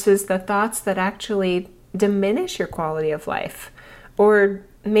versus the thoughts that actually diminish your quality of life or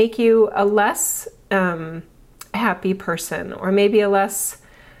make you a less happy person, or maybe a less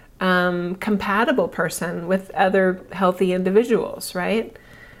compatible person with other healthy individuals, right?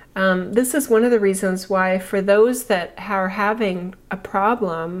 This is one of the reasons why, for those that are having a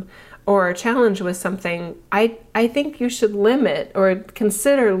problem or a challenge with something, I think you should limit or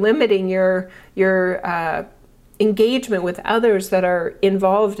consider limiting your engagement with others that are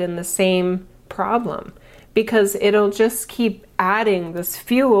involved in the same problem, because it'll just keep adding this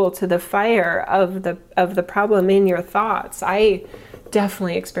fuel to the fire of the problem in your thoughts. I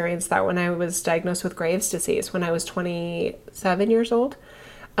definitely experienced that when I was diagnosed with Graves' disease when I was 27 years old.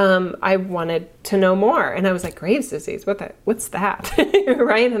 I wanted to know more, and I was like, Graves' disease, what's that?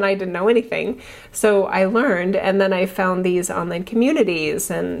 Right? And I didn't know anything. So I learned, and then I found these online communities,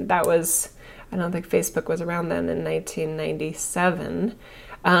 and that was, I don't think Facebook was around then in 1997.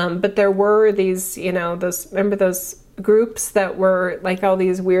 But there were these, remember those groups that were like all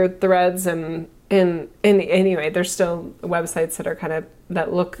these weird threads, and anyway, there's still websites that are kind of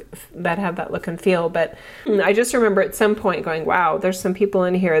that have that look and feel. But I just remember at some point going, wow, there's some people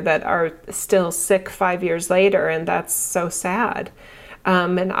in here that are still sick 5 years later, and that's so sad.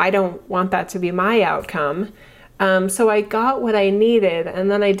 And I don't want that to be my outcome. So I got what I needed,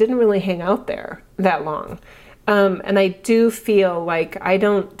 and then I didn't really hang out there that long. And I do feel like I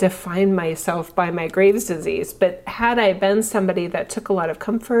don't define myself by my Graves' disease, but had I been somebody that took a lot of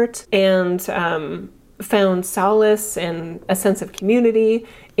comfort and found solace and a sense of community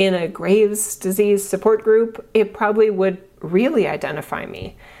in a Graves' disease support group, it probably would really identify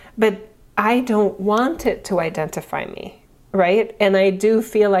me. But I don't want it to identify me, right? And I do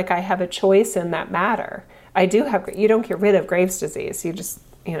feel like I have a choice in that matter. You don't get rid of Graves' disease, you just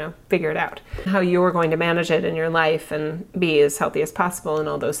figure it out, how you're going to manage it in your life and be as healthy as possible and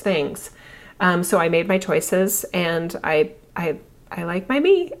all those things. So I made my choices, and I like my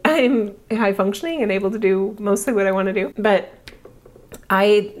me. I'm high functioning and able to do mostly what I want to do, but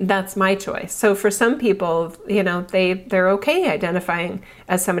that's my choice. So for some people, they're okay identifying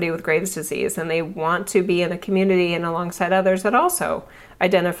as somebody with Graves' disease, and they want to be in a community and alongside others that also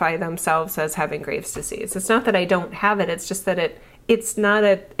identify themselves as having Graves' disease. It's not that I don't have it. It's just that it's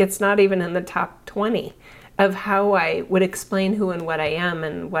not even in the top 20 of how I would explain who and what I am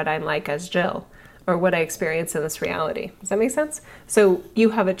and what I'm like as Jill, or what I experience in this reality. Does that make sense? So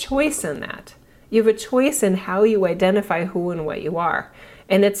you have a choice in that. You have a choice in how you identify who and what you are.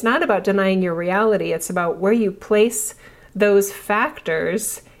 And it's not about denying your reality. It's about where you place those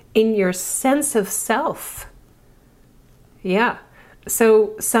factors in your sense of self. Yeah.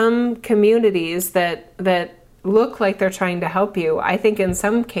 So some communities that look like they're trying to help you, I think in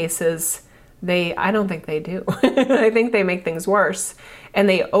some cases, I don't think they do. I think they make things worse. And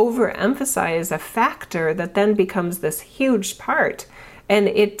they overemphasize a factor that then becomes this huge part. And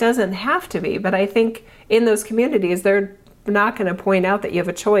it doesn't have to be, but I think in those communities, they're not going to point out that you have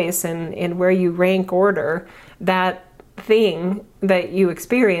a choice in where you rank order that thing that you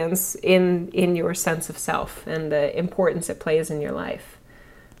experience in your sense of self and the importance it plays in your life,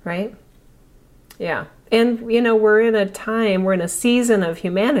 right? Yeah. And, we're in a season of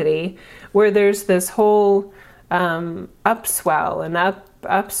humanity where there's this whole upswell and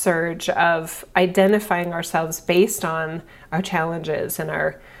upsurge of identifying ourselves based on our challenges and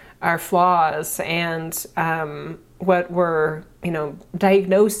our flaws and what were,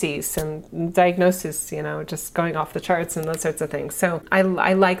 diagnoses, just going off the charts and those sorts of things. So I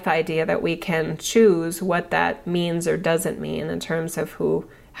like the idea that we can choose what that means or doesn't mean in terms of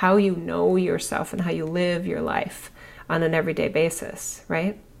how you know yourself and how you live your life on an everyday basis,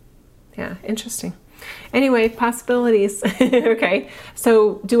 right? Yeah, interesting. Anyway, possibilities. Okay,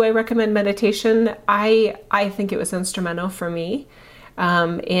 so do I recommend meditation? I think it was instrumental for me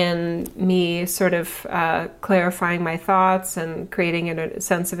in me sort of clarifying my thoughts and creating a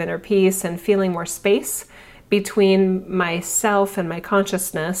sense of inner peace and feeling more space between myself and my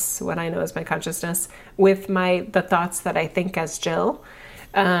consciousness, what I know as my consciousness, with the thoughts that I think as Jill.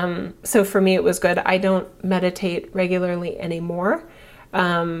 So for me, it was good. I don't meditate regularly anymore.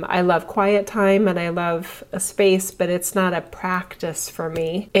 I love quiet time and I love a space, but it's not a practice for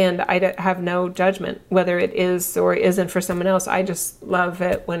me. And I have no judgment whether it is or isn't for someone else. I just love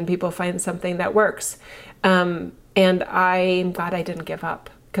it when people find something that works. And I'm glad I didn't give up,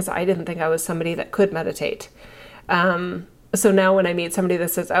 because I didn't think I was somebody that could meditate. So now when I meet somebody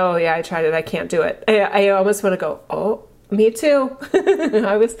that says, oh yeah, I tried it, I can't do it, I almost want to go, oh, me too.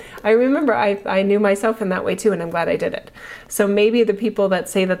 I remember I knew myself in that way too, and I'm glad I did it. So maybe the people that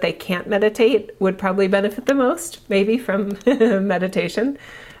say that they can't meditate would probably benefit the most, maybe from meditation,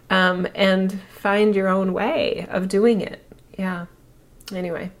 and find your own way of doing it. Yeah.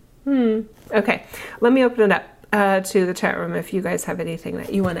 Anyway. Okay. Let me open it up to the chat room if you guys have anything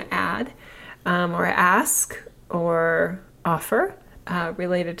that you want to add, or ask, or offer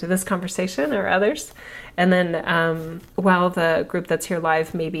related to this conversation or others. And then while the group that's here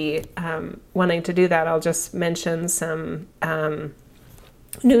live may be wanting to do that, I'll just mention some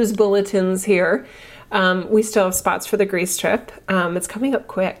news bulletins here. We still have spots for the Greece trip. It's coming up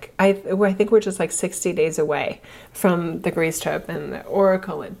quick. I think we're just like 60 days away from the Greece trip, and the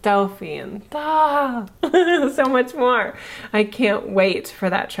Oracle at Delphi, and so much more. I can't wait for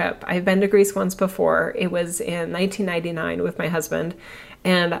that trip. I've been to Greece once before. It was in 1999 with my husband.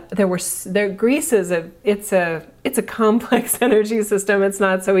 And Greece is it's a complex energy system. It's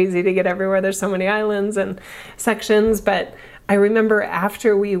not so easy to get everywhere. There's so many islands and sections. But I remember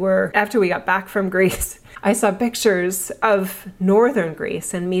after we got back from Greece, I saw pictures of northern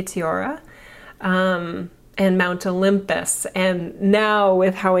Greece and Meteora, and Mount Olympus. And now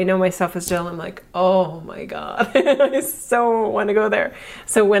with how I know myself as Jill, I'm like, oh my God, I so want to go there.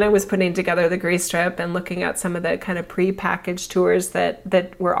 So when I was putting together the Greece trip and looking at some of the kind of pre-packaged tours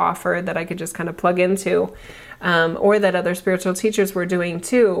that were offered that I could just kind of plug into, or that other spiritual teachers were doing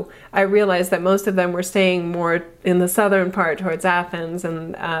too, I realized that most of them were staying more in the southern part towards Athens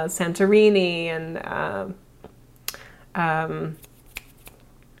and Santorini and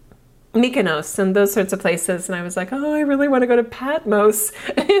Mykonos and those sorts of places. And I was like, oh, I really want to go to Patmos,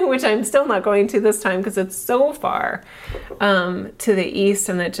 which I'm still not going to this time because it's so far to the east,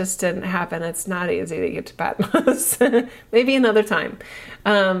 and it just didn't happen. It's not easy to get to Patmos. Maybe another time.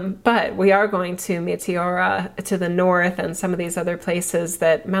 But we are going to Meteora to the north and some of these other places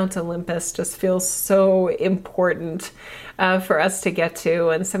that Mount Olympus just feels so important for us to get to,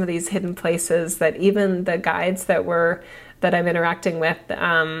 and some of these hidden places that even the guides that I'm interacting with,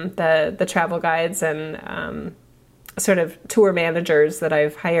 the travel guides and sort of tour managers that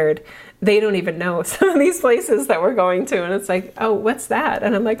I've hired, they don't even know some of these places that we're going to. And it's like, oh, what's that?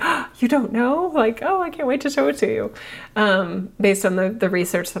 And I'm like, oh, you don't know? Like, oh, I can't wait to show it to you, based on the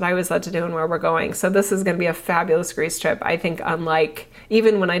research that I was led to do and where we're going. So this is going to be a fabulous Greece trip. I think unlike,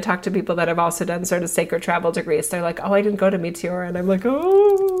 even when I talk to people that have also done sort of sacred travel to Greece, they're like, oh, I didn't go to Meteora. And I'm like,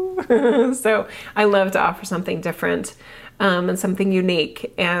 oh. So I love to offer something different. And something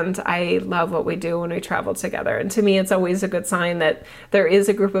unique. And I love what we do when we travel together. And to me, it's always a good sign that there is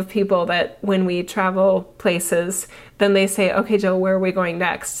a group of people that when we travel places, then they say, okay, Jill, where are we going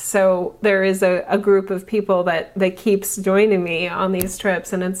next? So there is a group of people that keeps joining me on these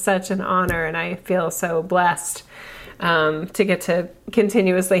trips. And it's such an honor. And I feel so blessed to get to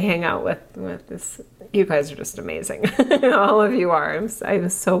continuously hang out with this. You guys are just amazing. All of you are. I'm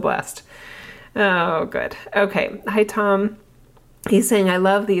so blessed. Oh, good. Okay. Hi, Tom. He's saying, I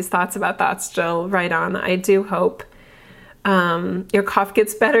love these thoughts about thoughts, Jill. Right on. I do hope your cough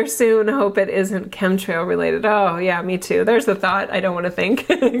gets better soon. I hope it isn't chemtrail related. Oh, yeah, me too. There's the thought I don't want to think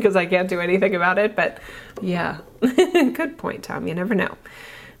because I can't do anything about it. But yeah, good point, Tom. You never know.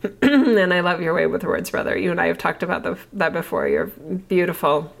 And I love your way with words, brother. You and I have talked about that before. You're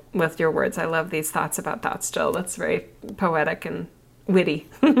beautiful with your words. I love these thoughts about thoughts, Jill. That's very poetic and witty.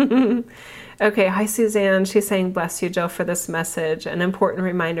 Okay, hi Suzanne. She's saying, bless you, Jill, for this message. An important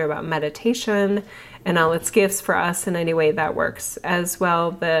reminder about meditation and all its gifts for us in any way that works. As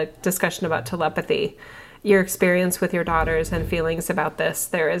well, the discussion about telepathy, your experience with your daughters and feelings about this.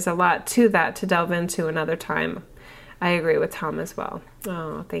 There is a lot to that to delve into another time. I agree with Tom as well.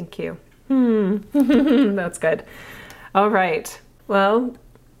 Oh, thank you. That's good. All right. Well,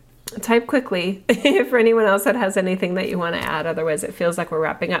 type quickly for anyone else that has anything that you want to add. Otherwise, it feels like we're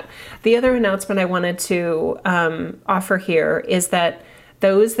wrapping up. The other announcement I wanted to offer here is that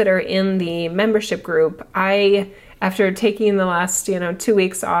those that are in the membership group, after taking the last 2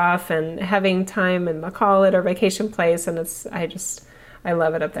 weeks off and having time in McCall at our vacation place, and I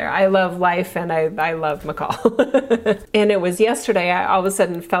love it up there. I love life and I love McCall. And it was yesterday, I all of a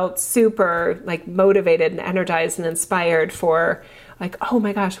sudden felt super like motivated and energized and inspired for like, oh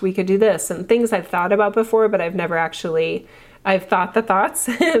my gosh, we could do this. And things I've thought about before, but I've thought the thoughts,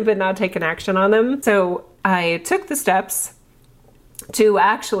 but not taken action on them. So I took the steps to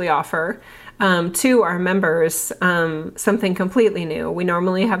actually offer to our members something completely new. We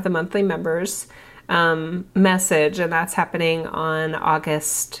normally have the monthly members message, and that's happening on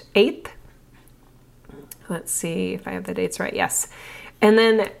August 8th. Let's see if I have the dates right. Yes. And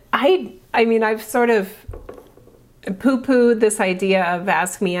then I've sort of poo-pooed this idea of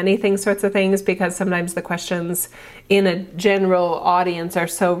ask me anything sorts of things, because sometimes the questions in a general audience are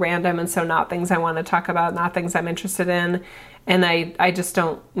so random and so not things I want to talk about, not things I'm interested in. And I just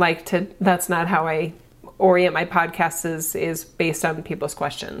don't like to, that's not how I orient my podcasts is based on people's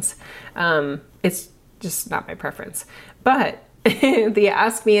questions. It's just not my preference. But the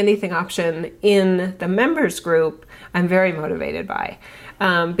Ask Me Anything option in the members group, I'm very motivated by,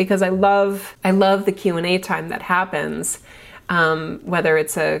 because I love the Q&A time that happens. whether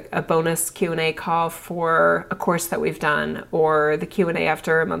it's a bonus Q&A call for a course that we've done, or the Q&A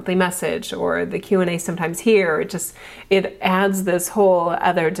after a monthly message, or the Q&A sometimes here. It adds this whole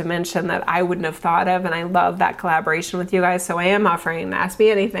other dimension that I wouldn't have thought of, and I love that collaboration with you guys. So I am offering Ask Me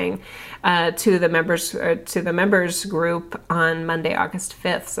Anything to the members group on Monday, August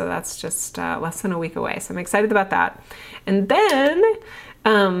 5th. So that's just less than a week away. So I'm excited about that. And then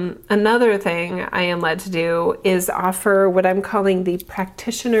another thing I am led to do is offer what I'm calling the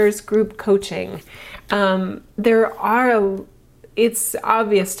practitioners group coaching. It's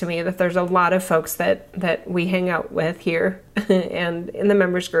obvious to me that there's a lot of folks that we hang out with here and in the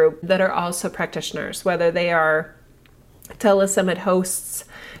members group that are also practitioners, whether they are Telesummit hosts,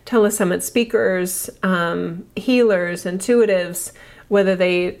 Telesummit speakers, healers, intuitives, whether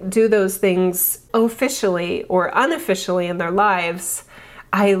they do those things officially or unofficially in their lives.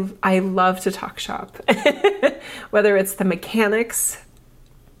 I love to talk shop, whether it's the mechanics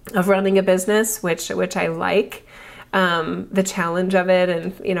of running a business, which I like, the challenge of it,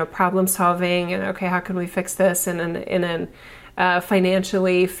 and problem solving, and okay, how can we fix this in a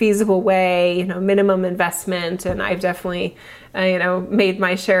financially feasible way, minimum investment. And I've definitely made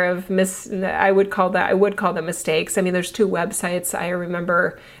my share of I would call them mistakes. I mean, there's 2 websites I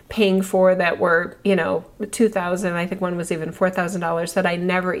remember paying for that were $2,000. I think one was even $4,000 that I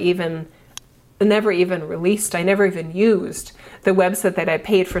never even released. I never even used the website that I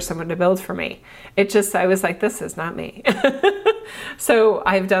paid for someone to build for me. I was like, this is not me. So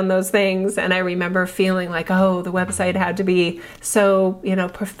I've done those things, and I remember feeling like, oh, the website had to be so,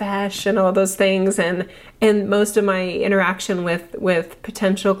 professional, those things. And most of my interaction with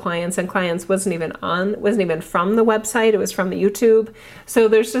potential clients and clients wasn't even from the website. It was from the YouTube. So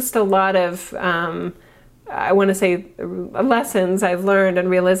there's just a lot of, I want to say, lessons I've learned and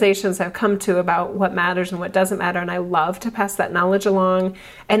realizations I've come to about what matters and what doesn't matter. And I love to pass that knowledge along.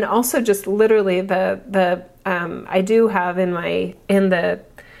 And also just literally I do have in the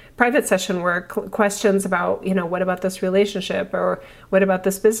private session work questions about, what about this relationship, or what about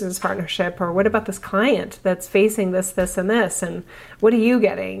this business partnership, or what about this client that's facing this, and this, and what are you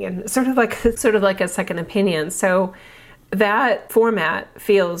getting? And sort of like a second opinion. So that format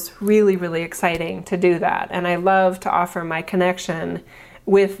feels really, really exciting to do that. And I love to offer my connection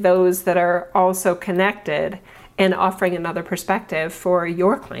with those that are also connected and offering another perspective for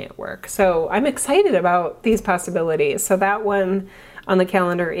your client work. So I'm excited about these possibilities. So that one on the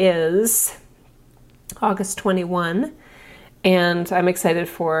calendar is August 21. And I'm excited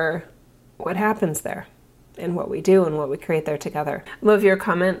for what happens there and what we do and what we create there together. Love your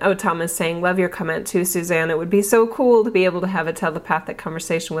comment. Oh, Thomas saying, love your comment too, Suzanne. It would be so cool to be able to have a telepathic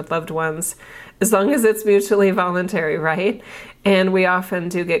conversation with loved ones, as long as it's mutually voluntary, right? And we often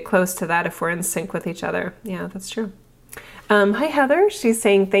do get close to that if we're in sync with each other. Yeah, that's true. Hi, Heather. She's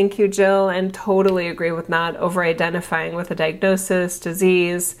saying, thank you, Jill, and totally agree with not over-identifying with a diagnosis,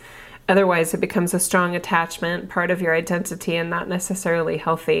 disease. Otherwise, it becomes a strong attachment, part of your identity, and not necessarily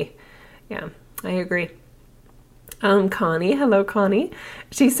healthy. Yeah, I agree. Connie, hello Connie.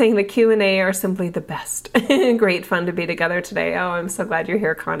 She's saying the Q&A are simply the best. Great fun to be together today. Oh, I'm so glad you're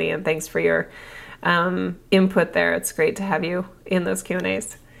here, Connie, and thanks for your input there. It's great to have you in those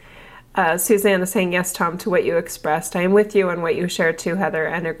Q&As. Suzanne is saying, yes, Tom, to what you expressed. I am with you on what you shared too, Heather,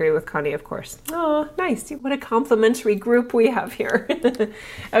 and agree with Connie, of course. Oh, nice. What a complimentary group we have here.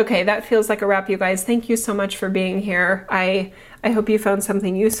 Okay, that feels like a wrap, you guys. Thank you so much for being here. I hope you found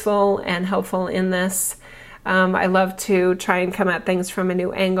something useful and helpful in this. I love to try and come at things from a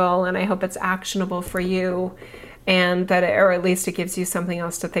new angle, and I hope it's actionable for you, and that or at least it gives you something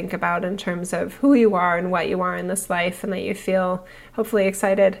else to think about in terms of who you are and what you are in this life, and that you feel hopefully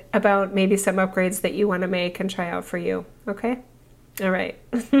excited about maybe some upgrades that you want to make and try out for you. Okay? All right.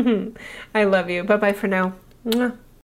 I love you. Bye-bye for now. Mwah.